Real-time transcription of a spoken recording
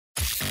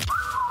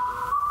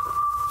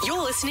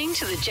You're listening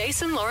to the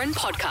Jason Lauren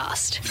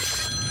podcast.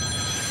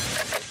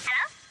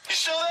 You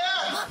still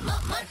there?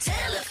 My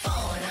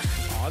telephone.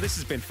 Oh, this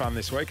has been fun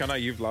this week. I know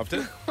you've loved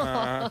it.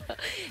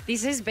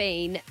 This has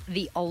been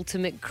the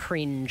ultimate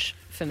cringe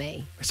for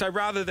me. So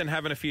rather than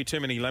having a few too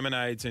many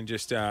lemonades and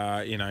just,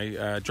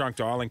 drunk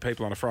dialing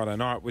people on a Friday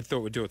night, we thought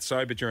we'd do it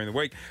sober during the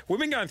week. We've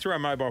been going through our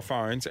mobile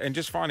phones and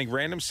just finding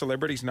random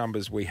celebrities'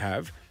 numbers we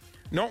have.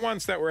 Not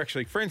ones that we're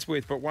actually friends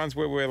with, but ones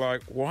where we're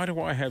like, why do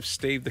I have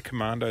Steve the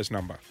Commando's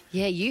number?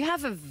 Yeah, you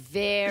have a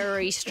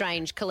very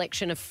strange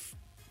collection of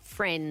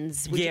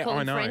friends. Would you call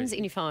them friends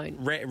in your phone?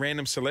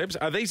 Random celebs.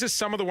 These are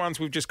some of the ones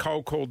we've just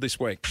cold called this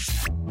week.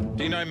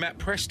 Do you know Matt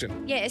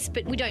Preston? Yes,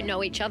 but we don't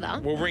know each other.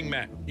 Well, ring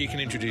Matt. You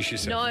can introduce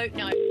yourself.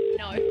 No.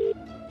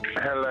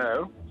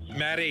 Hello.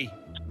 Matty,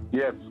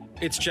 Yes.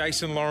 it's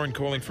Jason Lauren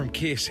calling from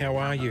KISS. How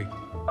are you?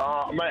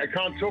 Mate, I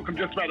can't talk. I'm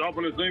just about to hop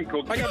on a Zoom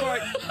call. Okay, bye.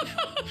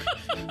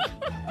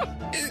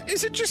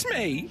 Is it just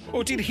me,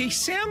 or did he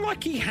sound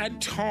like he had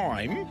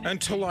time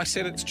until I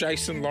said it's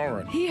Jason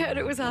Lauren? He heard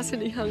it was us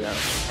and he hung up.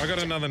 I got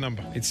another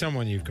number. It's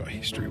someone you've got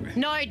history with.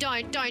 No,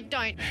 don't.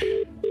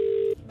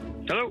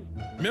 Hello?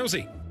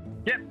 Millsy,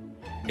 Yep.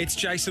 it's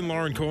Jason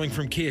Lauren calling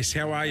from KISS.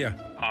 How are you?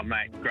 Oh,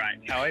 mate,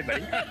 great. How are you,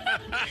 buddy?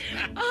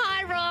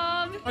 Hi,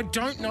 Rob. I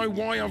don't know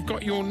why I've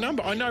got your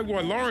number. I know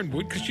why Lauren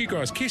would, because you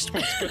guys kissed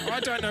once, but I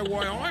don't know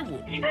why I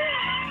would.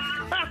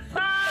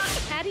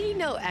 How do you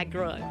know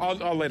aggro?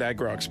 I'll let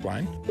Agro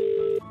explain.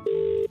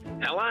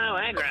 Hello,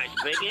 Agro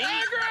speaking.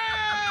 Agro!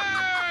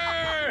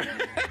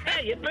 How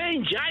you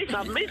been, Jace?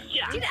 I've missed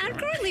you. Did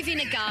aggro live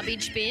in a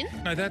garbage bin?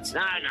 No, that's...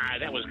 No,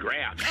 that was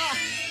grout.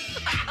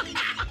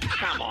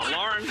 Come on,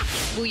 Lauren.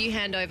 Will you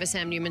hand over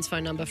Sam Newman's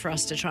phone number for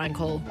us to try and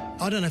call?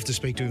 I don't have to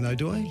speak to him though,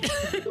 do I?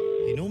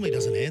 He normally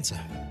doesn't answer.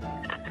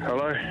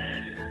 Hello?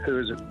 Who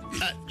is it?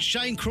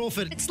 Shane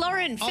Crawford. It's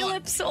Lauren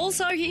Phillips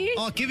also here.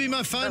 Oh, give me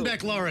my phone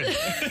back, Lauren.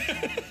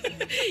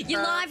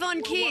 You're live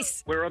on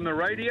KISS. We're on the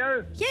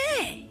radio? Yeah.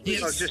 I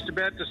was just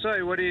about to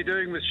say, what are you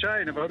doing with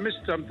Shane? Have I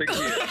missed something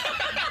here?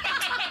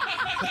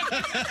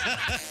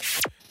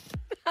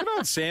 Good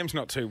old Sam's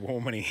not too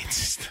warm when he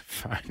answers the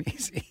phone,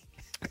 is he?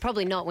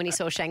 Probably not when he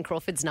saw Shane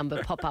Crawford's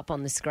number pop up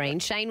on the screen.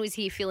 Shane was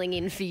here filling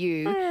in for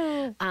you,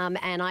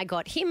 and I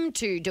got him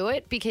to do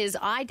it because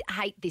I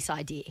hate this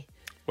idea.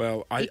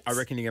 Well, I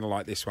reckon you're going to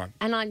like this one.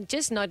 And I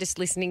just noticed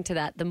listening to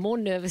that, the more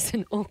nervous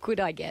and awkward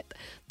I get,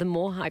 the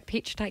more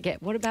high-pitched I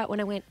get. What about when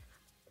I went,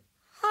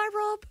 hi,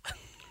 Rob?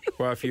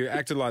 Well, if you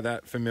acted like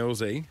that for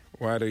Millsy,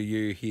 why do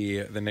you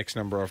hear the next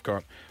number I've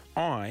got?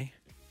 I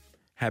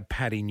have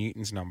Paddy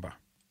Newton's number.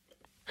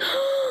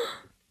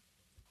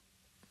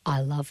 I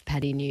love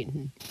Paddy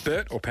Newton.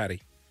 Bert or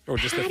Paddy? Or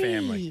just the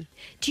family?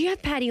 Do you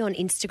have Paddy on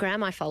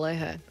Instagram? I follow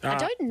her. I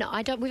don't know.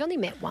 We've only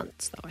met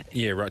once, though, I think.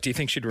 Yeah, right. Do you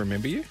think she'd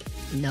remember you?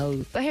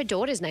 No. But her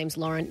daughter's name's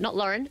Lauren. Not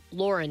Lauren,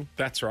 Lauren.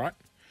 That's right.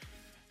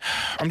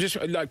 I'm just,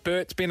 like,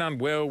 Bert's been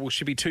unwell. Will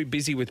she be too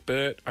busy with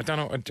Bert? I don't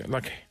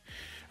know.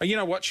 You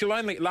know what?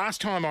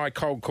 Last time I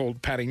cold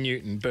called Paddy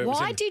Newton,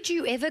 Why did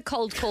you ever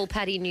cold call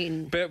Paddy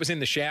Newton? Bert was in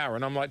the shower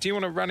and I'm like, do you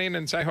want to run in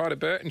and say hi to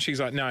Bert? And she's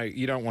like, no,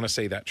 you don't want to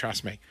see that.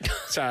 Trust me.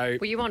 So.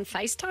 Were you on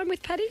FaceTime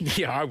with Paddy?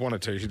 Yeah, I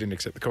wanted to. She didn't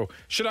accept the call.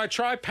 Should I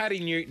try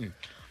Paddy Newton?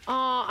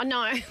 Oh,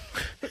 no.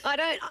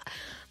 I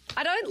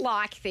don't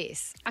like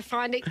this. I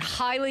find it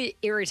highly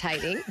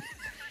irritating.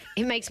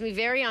 It makes me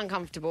very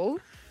uncomfortable.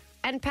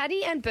 And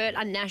Paddy and Bert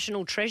are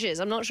national treasures.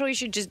 I'm not sure you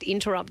should just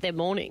interrupt their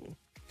morning.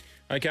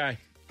 Okay.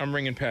 I'm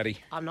ringing Paddy.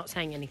 I'm not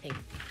saying anything.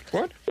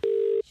 What?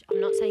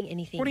 I'm not saying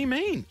anything. What do you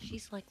mean?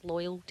 She's like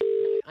loyal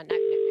to... No.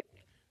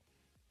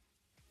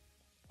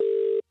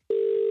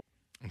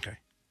 Okay.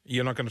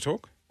 You're not going to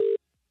talk?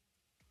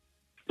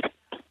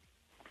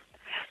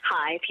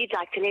 Hi, if you'd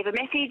like to leave a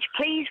message,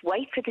 please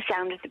wait for the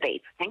sound of the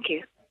beep. Thank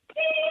you.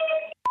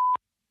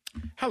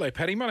 Hello,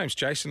 Paddy. My name's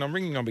Jason. I'm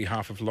ringing on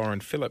behalf of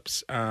Lauren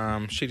Phillips.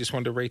 She just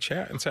wanted to reach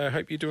out and say I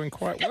hope you're doing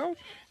quite well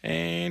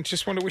and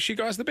just want to wish you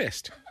guys the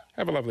best.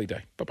 Have a lovely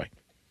day. Bye-bye.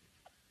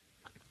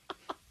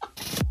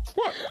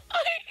 What?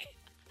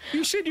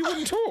 You said you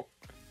wouldn't talk.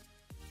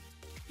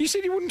 You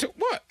said you wouldn't talk.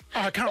 What?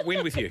 Oh, I can't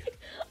win with you.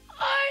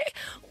 I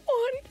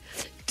want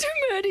to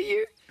murder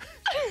you.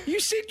 You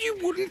said you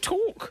wouldn't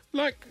talk.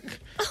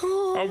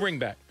 I'll ring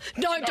back.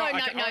 No.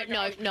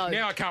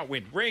 Now I can't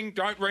win. Ring,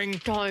 don't ring.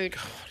 Don't.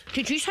 God.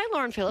 Did you say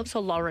Lauren Phillips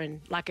or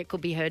Lauren? Like it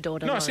could be her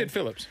daughter. No, Lauren. I said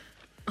Phillips.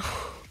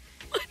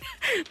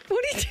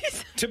 What did you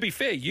say? To be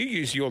fair, you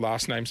use your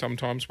last name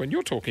sometimes when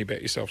you're talking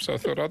about yourself, so I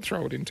thought I'd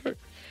throw it in too.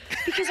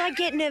 Because I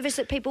get nervous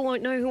that people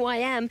won't know who I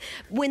am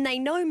when they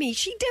know me.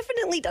 She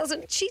definitely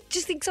doesn't. She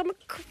just thinks I'm a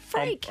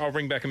freak. I'll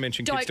ring back and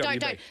mention Don't. Kids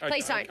WB.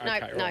 Please don't.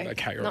 No.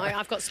 Okay, No,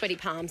 I've got sweaty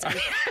palms. All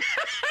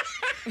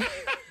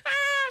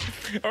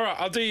right,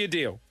 I'll do your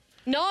deal.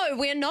 No,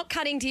 we're not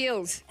cutting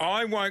deals.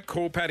 I won't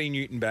call Paddy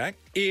Newton back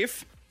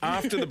if,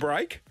 after the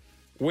break,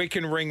 we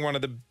can ring one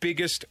of the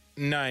biggest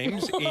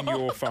names in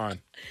your phone.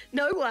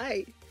 No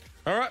way.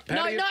 All right,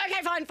 Paddy. No,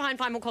 okay, fine.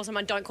 We'll call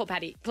someone. Don't call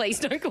Paddy. Please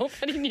don't call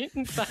Paddy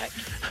Newton back.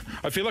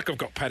 I feel like I've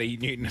got Paddy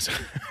Newton as a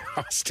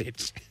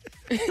hostage.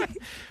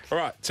 All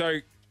right, so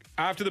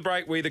After the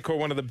break, we either call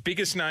one of the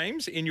biggest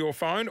names in your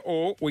phone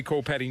or we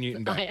call Paddy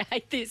Newton back. I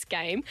hate this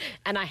game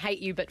and I hate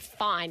you, but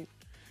fine.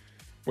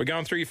 We're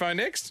going through your phone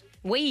next?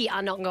 We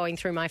are not going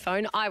through my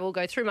phone. I will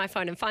go through my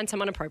phone and find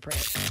someone appropriate.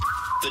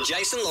 The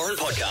Jason Lauren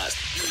Podcast.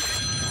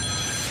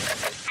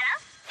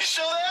 You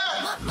still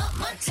there?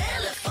 My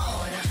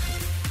telephone.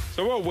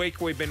 So all week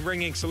we've been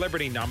ringing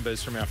celebrity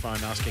numbers from our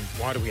phone asking,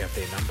 why do we have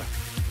their number?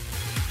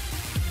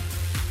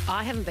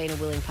 I haven't been a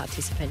willing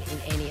participant in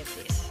any of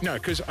this. No,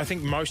 because I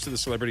think most of the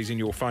celebrities in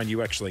your phone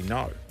you actually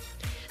know.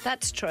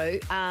 That's true.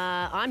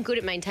 I'm good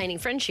at maintaining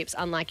friendships,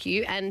 unlike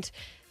you, and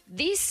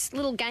this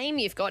little game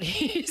you've got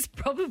here is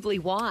probably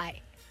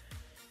why.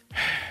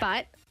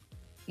 But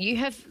you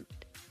have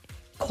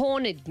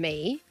cornered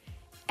me,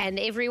 and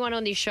everyone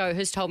on this show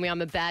has told me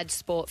I'm a bad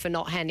sport for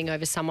not handing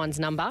over someone's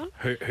number.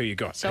 Who you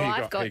got? So Who you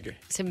I've got Who you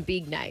some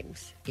big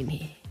names in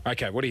here.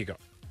 Okay, what do you got?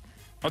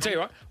 I'll tell you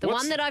what. The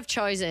one that I've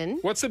chosen,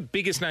 What's the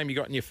biggest name you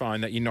got in your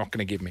phone that you're not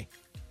going to give me?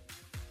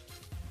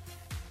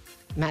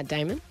 Matt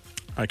Damon.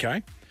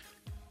 Okay.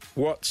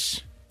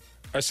 What's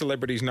a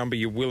celebrity's number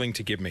you're willing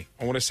to give me?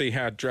 I want to see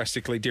how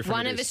drastically different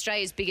One it of is.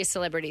 Australia's biggest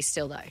celebrities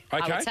still, though, Okay.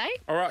 I would say.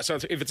 All right, so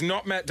if it's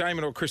not Matt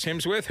Damon or Chris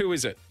Hemsworth, who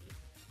is it?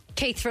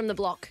 Keith from the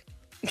block.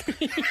 Do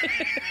you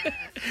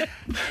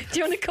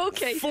want to call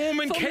Keith?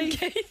 Foreman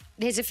Keith.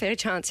 There's a fair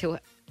chance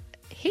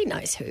he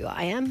knows who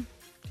I am.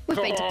 We've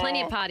been to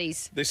plenty of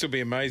parties. This will be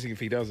amazing if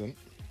he doesn't.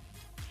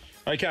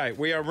 Okay,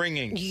 we are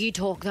ringing. You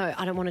talk, though.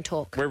 I don't want to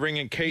talk. We're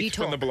ringing Keith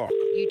from the block.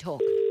 You talk.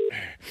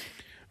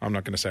 I'm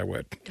not going to say a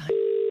word.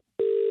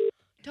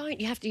 Don't.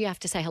 You have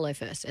to say hello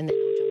first, and then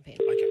I'll jump in.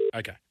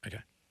 Okay.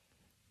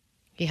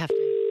 You have to.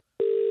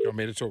 You want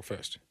me to talk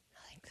first? I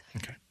think so.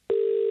 Okay.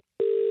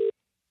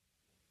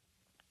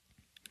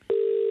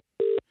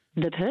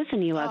 The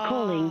person you are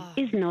calling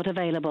is not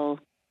available.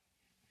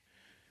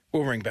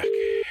 We'll ring back.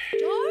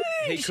 Don't.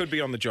 He could be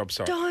on the job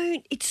site.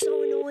 Don't. It's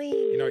so annoying.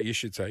 You know what you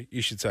should say?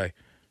 You should say,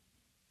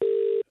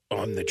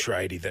 I'm the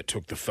tradie that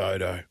took the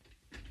photo.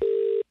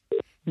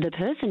 The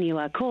person you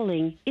are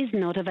calling is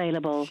not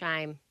available.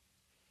 Shame.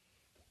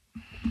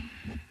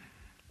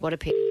 What a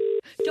pity.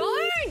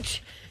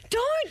 Don't.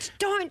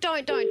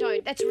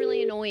 That's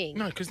really annoying.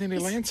 No, because then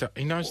he'll answer.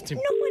 He knows it's No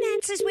one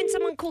answers when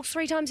someone calls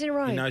 3 times in a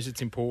row. He knows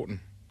it's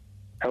important.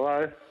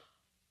 Hello?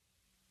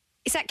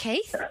 Is that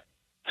Keith?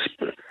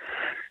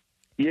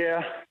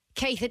 Yeah.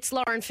 Keith, it's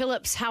Lauren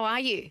Phillips. How are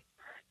you?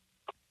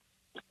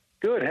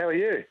 Good, how are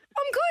you?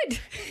 I'm good.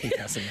 He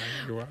doesn't know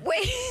who you are.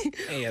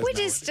 We're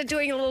just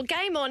doing a little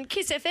game on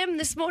Kiss FM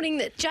this morning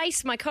that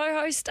Jace, my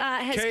co-host,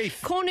 has Keith.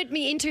 cornered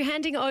me into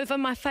handing over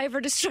my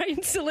favourite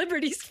Australian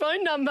celebrity's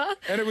phone number.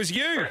 And it was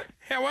you.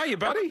 How are you,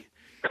 buddy?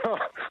 Oh,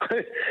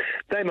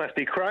 they must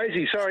be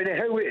crazy. Sorry, now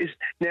who is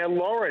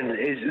Lauren?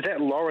 Is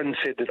that Lauren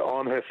said that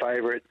I'm her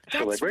favourite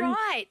celebrity? That's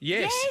right.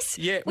 Yes.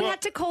 Yeah, We well-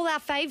 had to call our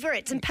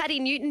favourites, and Paddy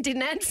Newton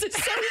didn't answer,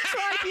 so we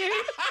tried you.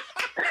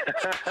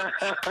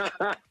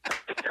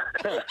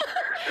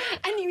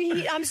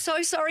 And I'm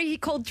so sorry he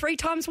called 3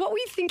 times. What were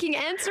you thinking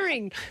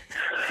answering?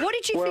 What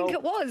did you think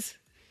it was?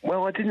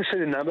 Well, I didn't see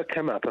the number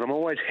come up, and I'm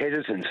always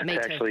hesitant Me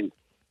to too. actually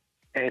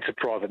answer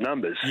private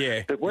numbers.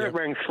 Yeah, But when it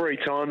rang 3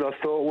 times, I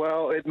thought,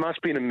 well, it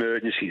must be an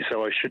emergency,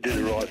 so I should do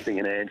the right thing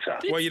and answer.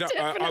 Well, you know,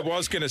 I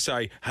was going to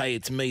say, hey,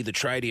 it's me, the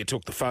tradie who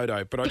took the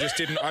photo, but I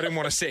didn't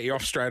want to set you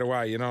off straight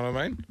away, you know what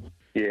I mean?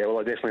 Yeah, well,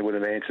 I definitely would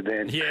have answered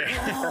then. Yeah.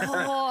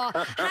 Oh,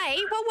 hey,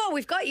 well,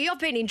 we've got you. I've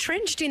been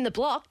entrenched in the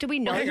block. Do we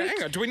know?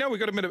 Hang on. Do we know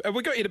have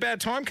we got you at a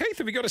bad time, Keith?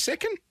 Have we got a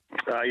second?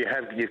 No,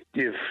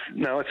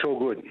 it's all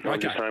good. I'm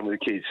Okay. just home with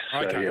the kids. So,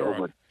 Okay, yeah, all all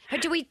right.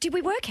 good. Did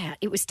we work out?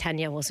 It was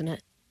Tanya, wasn't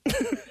it?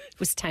 It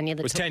was Tanya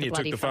that was took Tanya the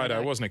bloody took the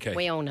photo, wasn't it, Keith?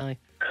 We all know.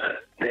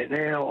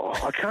 Now,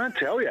 I can't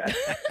tell you.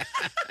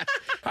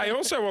 Hey,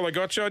 also, while I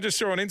got you, I just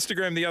saw on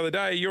Instagram the other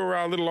day,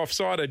 your little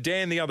offsider,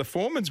 Dan, the other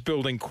foreman's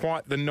building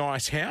quite the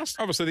nice house.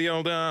 Obviously, the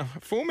old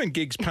foreman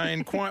gig's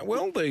paying quite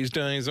well these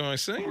days, I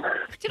see.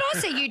 Did I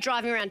see you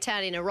driving around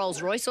town in a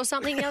Rolls Royce or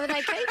something the other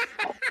day, Keith?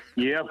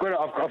 Yeah, I've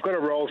got a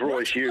Rolls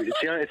Royce Ute.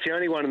 It's the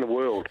only one in the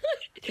world.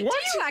 Do you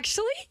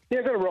actually? Yeah,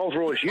 I've got a Rolls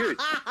Royce Ute.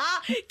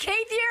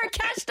 Keith, you're a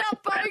cashed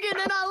up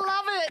bogan and I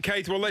love it.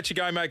 Keith, we'll let you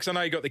go, mate, because I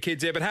know you got the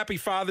kids there, but happy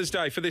Father's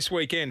Day for this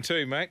weekend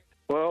too, mate.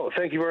 Well,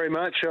 thank you very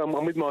much. I'm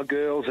with my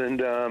girls,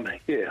 and I'm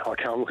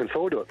looking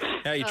forward to it.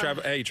 How you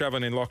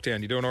travelling in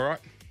lockdown? You doing all right?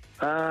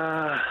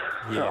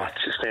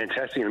 It's just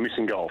fantastic. I'm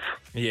missing golf.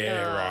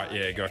 Yeah, right.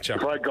 Yeah, gotcha.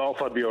 If I played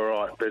golf, I'd be all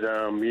right. But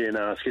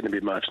it's getting a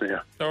bit much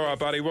now. All right,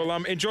 buddy. Well,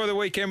 enjoy the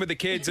weekend with the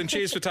kids, and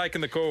cheers for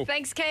taking the call.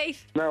 Thanks,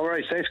 Keith. No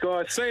worries. Thanks,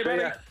 guys. See you,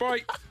 buddy. ya. Bye.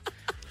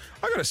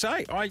 I got to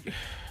say,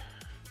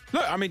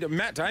 Look, I mean,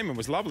 Matt Damon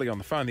was lovely on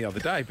the phone the other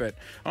day, but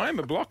I am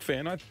a Block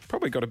fan. I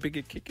probably got a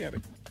bigger kick out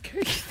of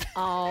Keith.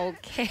 Oh,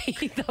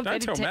 Keith. I better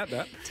tell Matt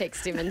that.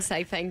 Text him and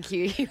say thank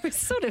you. He was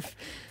sort of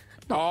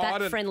not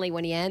that friendly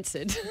when he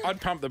answered.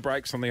 I'd pump the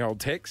brakes on the old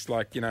text.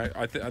 Like, you know,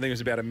 I think it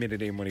was about a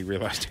minute in when he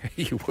realised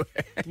who you were.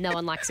 No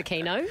one likes a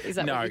Keno? Is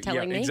that No, what you're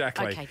telling yeah, me?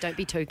 exactly. Okay, don't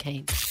be too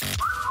keen.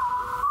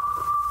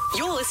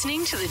 You're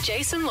listening to the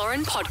Jason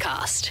Lauren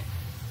Podcast.